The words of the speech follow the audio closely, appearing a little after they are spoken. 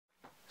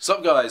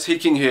Sup guys,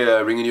 King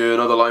here, bringing you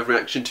another live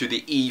reaction to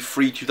the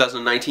E3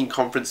 2019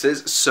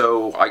 conferences.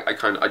 So I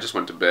just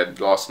went to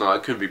bed last night. I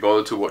couldn't be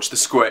bothered to watch the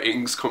Square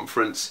Enix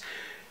conference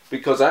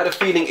because I had a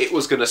feeling it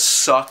was gonna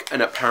suck,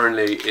 and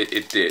apparently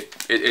it did.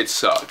 It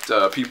sucked.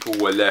 People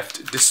were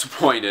left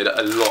disappointed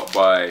a lot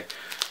by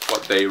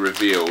what they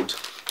revealed,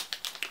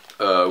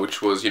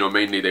 which was, you know,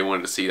 mainly they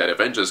wanted to see that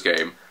Avengers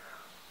game.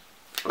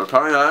 And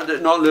apparently that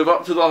did not live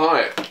up to the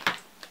hype,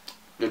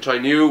 which I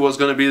knew was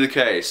gonna be the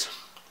case.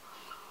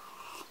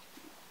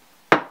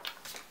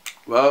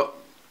 Well,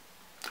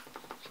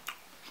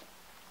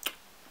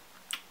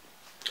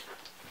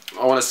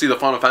 I want to see the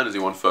Final Fantasy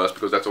one first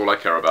because that's all I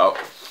care about.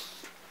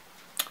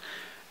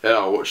 Yeah,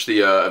 I'll watch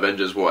the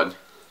Avengers one.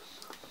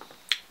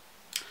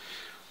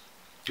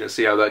 Let's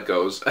see how that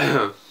goes.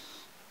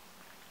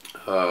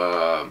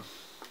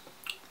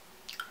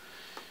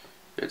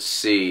 Let's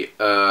see.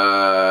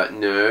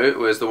 No,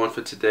 where's the one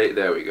for today?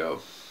 There we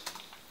go.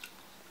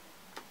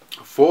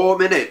 4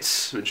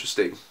 minutes.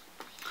 Interesting.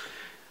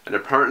 And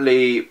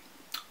apparently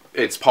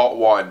it's part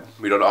 1.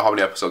 We don't know how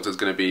many episodes it's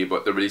going to be,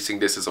 but they're releasing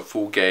this as a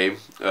full game,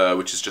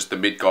 which is just the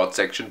Midgard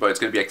section, but it's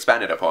going to be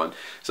expanded upon.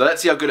 So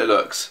let's see how good it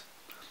looks.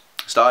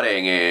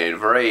 Starting in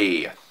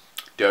 3,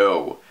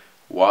 2,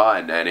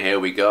 1, and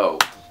here we go.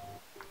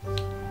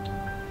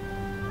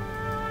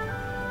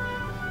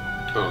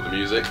 Oh, the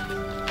music.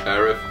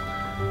 Arif.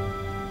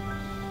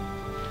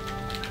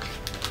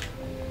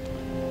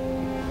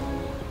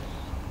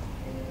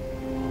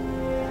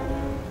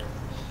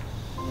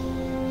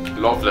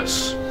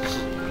 Loveless.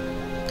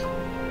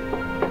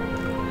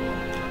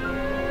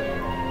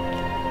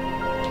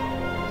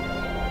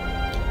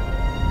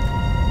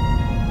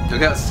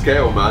 Look at that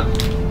scale, man.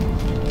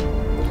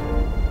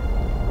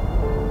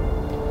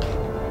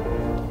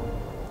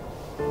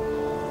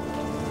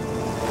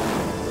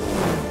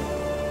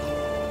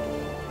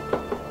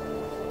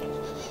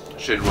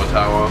 Shinra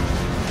Tower.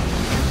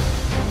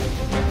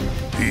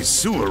 These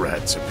sewer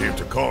rats appear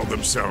to call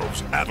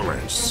themselves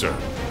Avalanche, sir.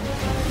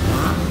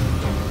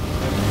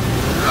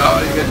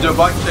 Oh, you can do a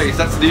bike chase.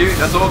 That's new.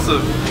 That's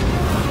awesome.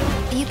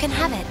 You can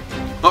have it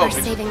for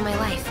saving my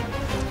life.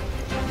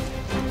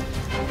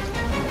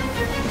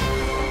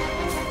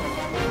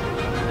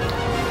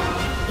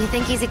 You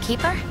think he's a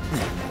keeper?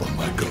 Oh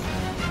my god.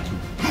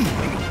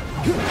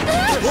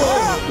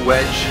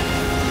 Wedge.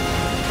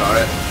 Got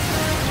it.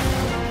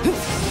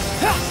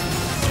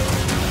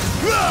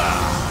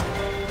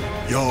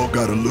 Y'all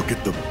gotta look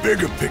at the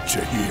bigger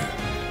picture here.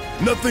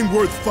 Nothing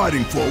worth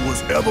fighting for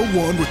was ever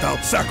won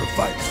without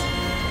sacrifice.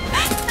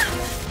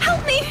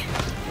 Help me!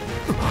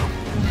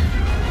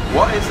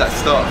 What is that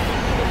stuff?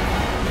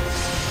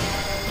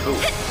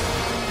 Oh,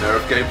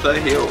 nerve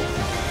gameplay heal.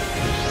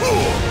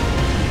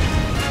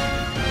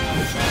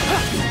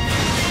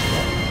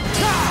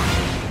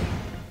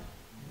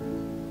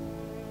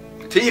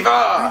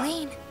 Tifa!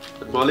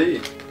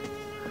 Marlene.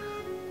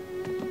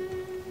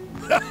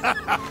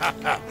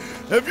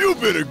 Have you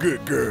been a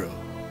good girl?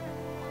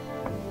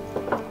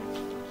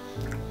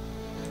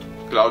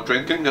 Cloud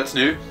drinking, that's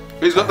new.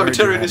 He's got the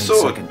material in his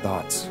sword.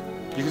 Thoughts.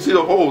 You can see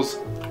the holes.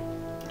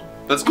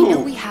 That's I know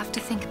cool. we have to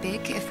think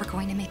big if we're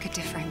going to make a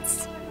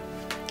difference.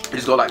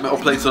 He's got like metal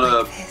plates on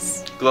Like a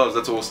this. gloves,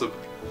 that's awesome.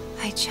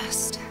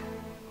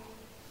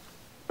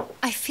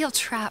 I feel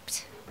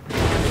trapped.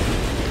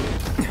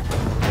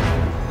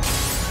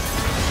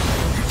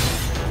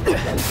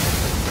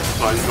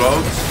 Tiny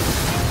gloves.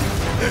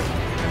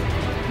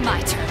 My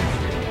turn.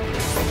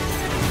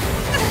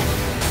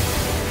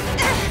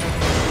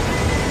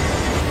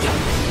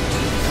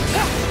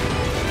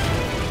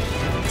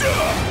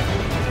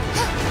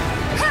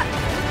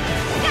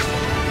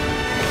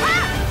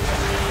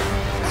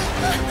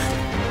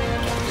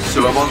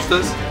 Sewer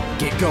monsters.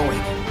 Get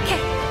going. Okay.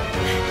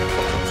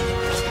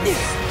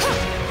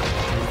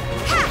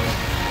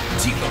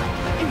 Tifa.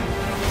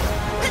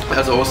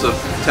 That's awesome.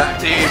 Tag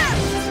team.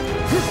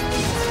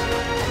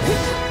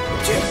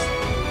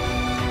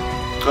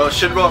 Oh,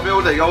 Shinra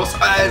building. Also,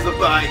 there's the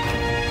bike.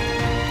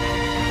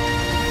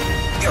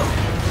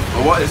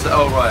 Oh, what is that?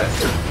 Oh, right.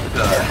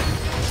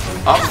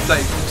 I haven't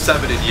played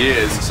 7 in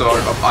years, so I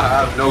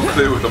have no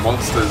clue with the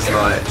monsters.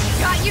 Like,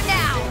 Got you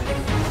now.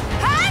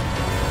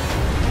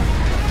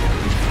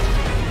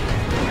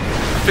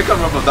 I think I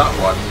remember that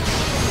one.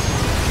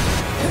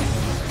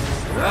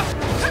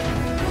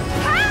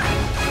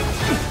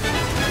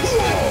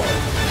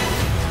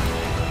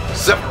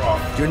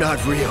 Sephiroth. You're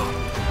not real.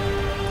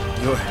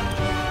 You're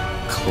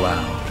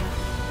Cloud.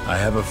 I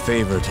have a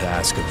favor to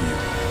ask of you.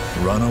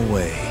 Run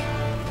away.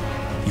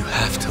 You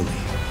have to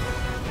leave.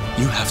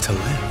 You have to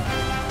live.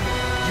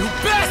 You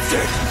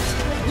bastard!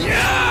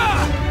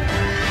 Yeah!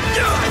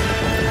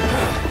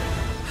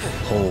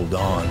 Hold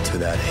on to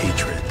that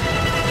hatred.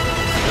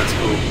 That's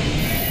cool.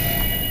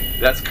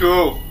 That's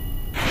cool.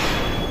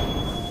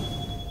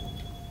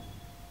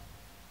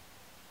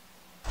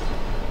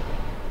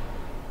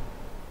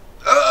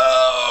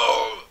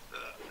 Oh,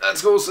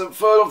 that's awesome.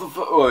 Third off the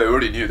foot. Oh, we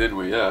already knew, didn't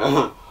we?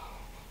 Yeah.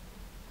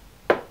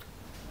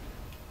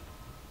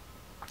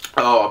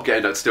 Oh, I'm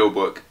getting that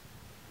steelbook.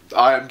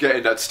 I am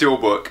getting that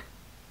steelbook.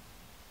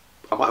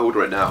 I might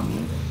order it now.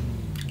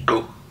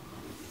 Oh.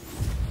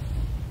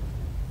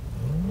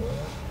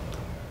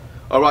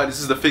 Alright, this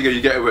is the figure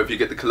you get it with, you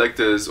get the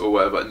collectors or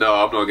whatever. No,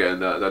 I'm not getting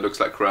that. That looks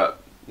like crap.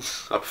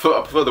 I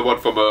prefer the one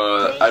from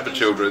Advent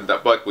Children.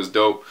 That bike was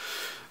dope.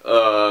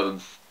 That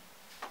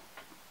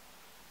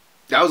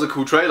was a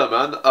cool trailer,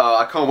 man.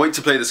 I can't wait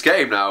to play this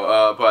game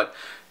now. But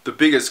the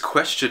biggest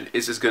question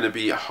is going to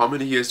be, how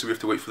many years do we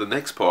have to wait for the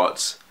next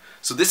parts?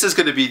 So this is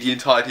going to be the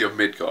entirety of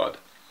Midgard.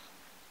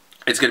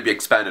 It's going to be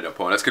expanded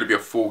upon. It's going to be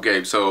a full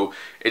game. So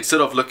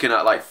instead of looking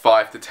at like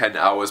 5 to 10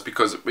 hours,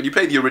 because when you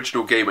play the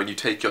original game and you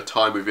take your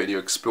time with it and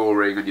you're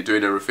exploring and you're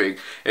doing everything,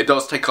 it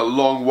does take a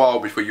long while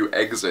before you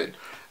exit.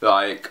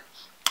 Like,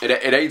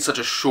 it ain't such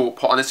a short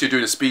part, unless you're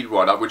doing a speed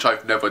run, which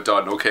I've never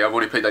done. Okay, I've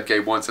only played that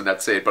game once and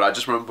that's it. But I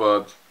just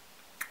remember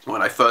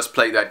when I first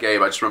played that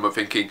game, I just remember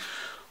thinking,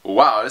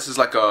 wow, this is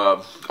like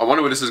a, I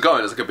wonder where this is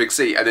going, it's like a big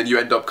sea, and then you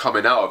end up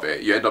coming out of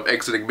it, you end up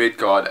exiting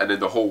Midgard, and then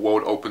the whole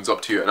world opens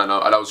up to you, and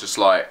I was just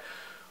like,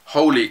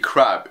 holy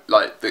crap,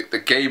 like, the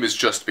game is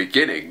just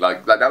beginning,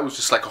 like that was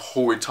just like a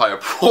whole entire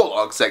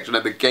prologue section,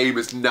 and the game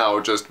is now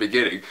just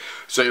beginning.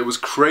 So it was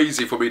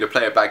crazy for me to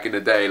play it back in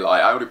the day.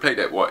 Like, I only played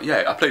it,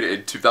 I played it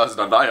in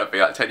 2009, I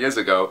think, like 10 years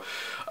ago,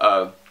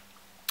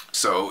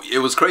 so it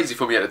was crazy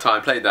for me at the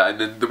time playing that, and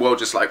then the world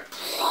just like,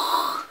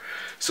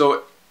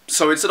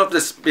 So instead of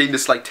this being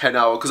this like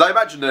 10-hour, because I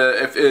imagine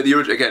if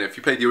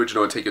you play the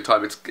original and take your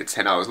time, it's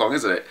 10 hours long,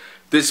 isn't it?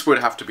 This would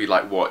have to be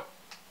like what,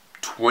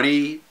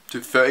 20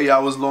 to 30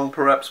 hours long,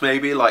 perhaps,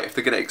 maybe. Like if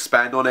they're gonna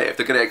expand on it, if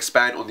they're gonna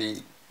expand on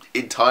the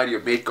entirety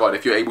of Midgard,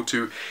 if you're able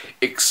to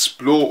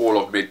explore all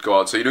of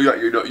Midgard, so you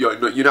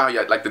know how you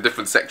had like the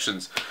different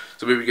sections.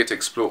 So maybe we get to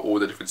explore all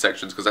the different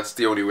sections, because that's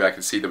the only way I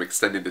can see them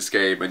extending this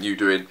game, and you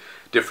doing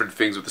different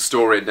things with the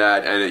story in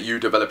that, and you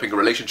developing a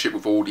relationship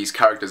with all these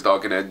characters that are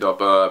going to end up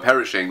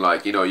perishing.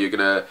 Like, you know, you're going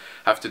to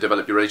have to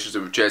develop your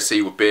relationship with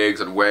Jesse, with Biggs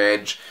and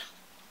Wedge,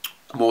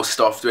 more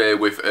stuff there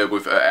with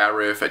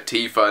Arif and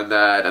Tifa and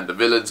that, and the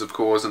villains, of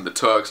course, and the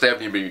Turks. They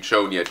haven't even been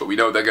shown yet, but we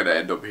know they're going to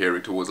end up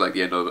appearing towards like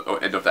the end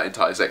of that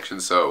entire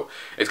section. So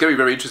it's going to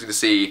be very interesting to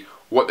see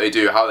what they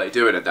do, how they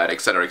do it, and that,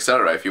 etc.,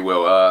 if you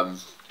will.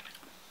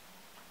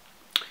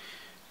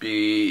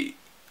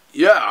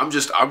 Yeah, I'm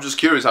just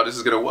curious how this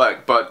is going to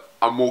work, but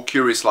I'm more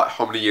curious like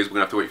how many years we're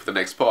going to have to wait for the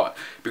next part.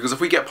 Because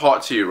if we get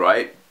part 2,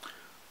 right,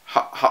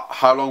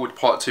 how long would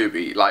part 2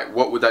 be? Like,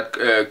 what would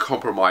that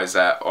compromise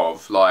that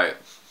of, like,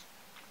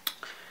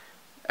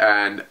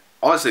 and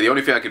honestly the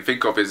only thing I can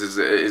think of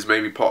is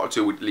maybe part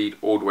 2 would lead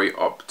all the way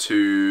up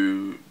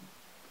to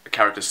a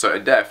character's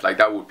certain death. Like,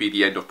 that would be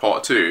the end of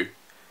part 2,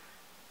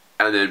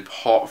 and then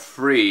part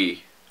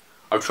 3,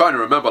 I'm trying to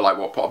remember like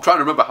I'm trying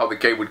to remember how the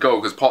game would go,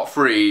 because part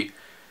 3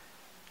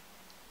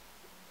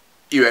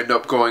 you end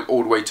up going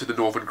all the way to the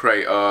Northern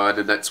Crater, and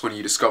then that's when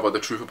you discover the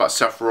truth about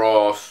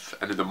Sephiroth,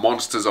 and then the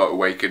monsters are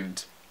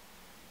awakened,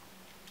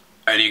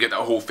 and you get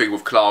that whole thing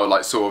with Cloud,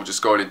 like sort of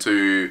just going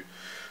into,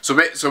 so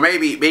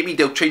maybe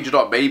they'll change it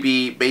up.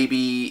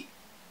 Maybe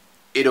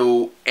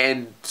it'll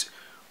end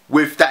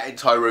with that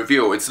entire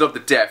reveal instead of the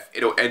death.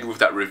 It'll end with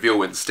that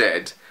reveal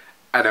instead.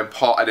 And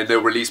then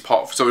they'll release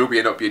so it'll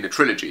end up being a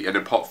trilogy, and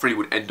then part 3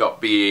 would end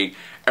up being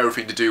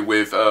everything to do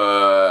with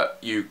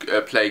you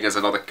playing as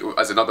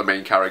another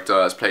main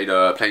character, as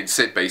playing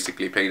Sid,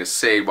 basically playing as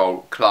Sid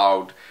while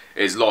Cloud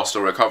is lost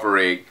or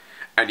recovering,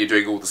 and you're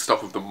doing all the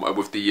stuff with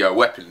the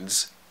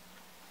weapons,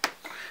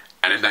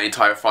 and then that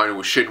entire final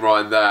with Shinra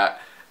and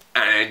that,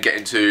 and get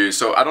into,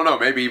 so I don't know,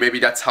 maybe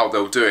that's how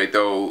they'll do it.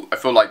 Though I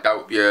feel like that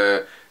would be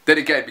then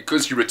again,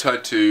 because you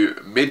return to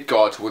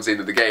Midgard towards the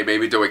end of the game,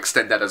 maybe they'll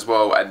extend that as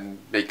well and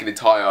make an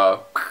entire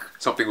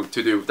something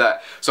to do with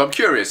that. So I'm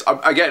curious.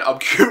 I'm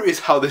curious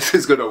how this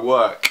is gonna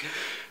work,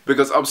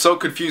 because I'm so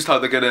confused how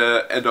they're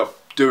gonna end up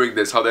doing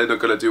this. How they're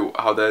gonna do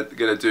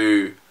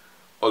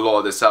a lot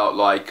of this out.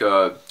 Like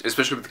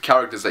especially with the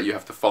characters that you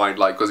have to find.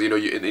 Like, because you know,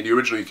 in the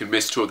original you can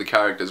miss 2 of the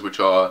characters, which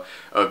are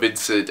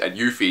Vincent and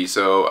Yuffie.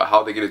 So how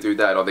are they gonna do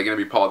that? Are they gonna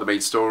be part of the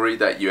main story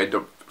that you end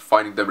up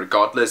finding them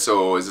regardless,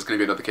 or is this going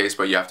to be another case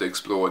where you have to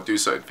explore and do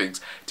certain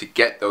things to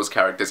get those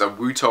characters? And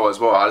Wuto as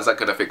well, how does that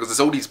kind of fit? Because there's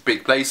all these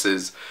big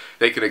places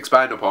they can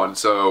expand upon.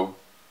 So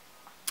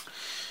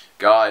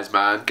guys,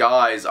 I'm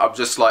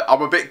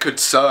a bit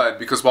concerned,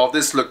 because while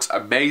this looks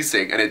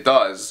amazing, and it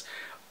does,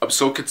 I'm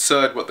so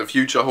concerned what the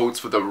future holds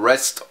for the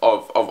rest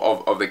of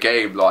the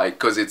game. Like,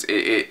 because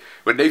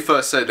when they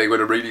first said they were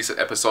going to release it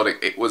episodic,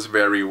 it was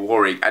very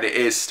worrying, and it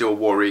is still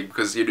worrying,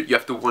 because you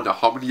have to wonder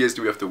how many years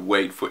do we have to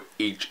wait for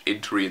each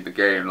entry in the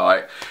game.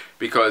 Like,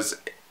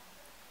 because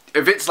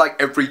if it's like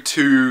every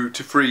 2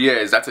 to 3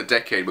 years, that's a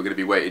decade we're going to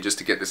be waiting just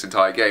to get this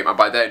entire game, and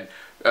by then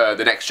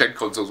the next gen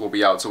consoles will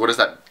be out. So what does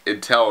that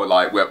entail?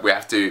 Like, we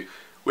have to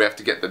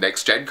get the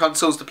next gen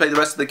consoles to play the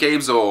rest of the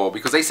games, or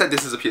because they said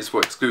this is a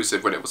PS4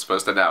 exclusive when it was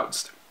first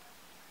announced.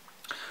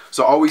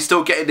 So are we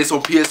still getting this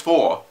on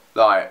PS4?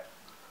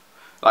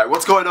 Like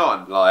what's going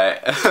on?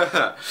 Like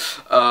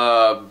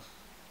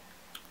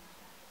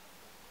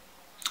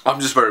I'm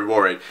just very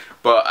worried,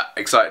 but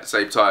excited at the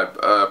same time.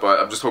 But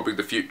I'm just hoping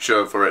the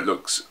future for it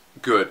looks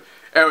good.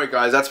 Anyway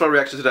guys, that's my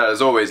reaction to that.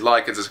 As always,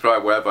 like and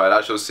subscribe wherever, and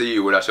I shall see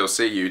you when I shall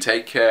see you.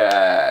 Take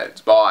care.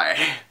 Bye.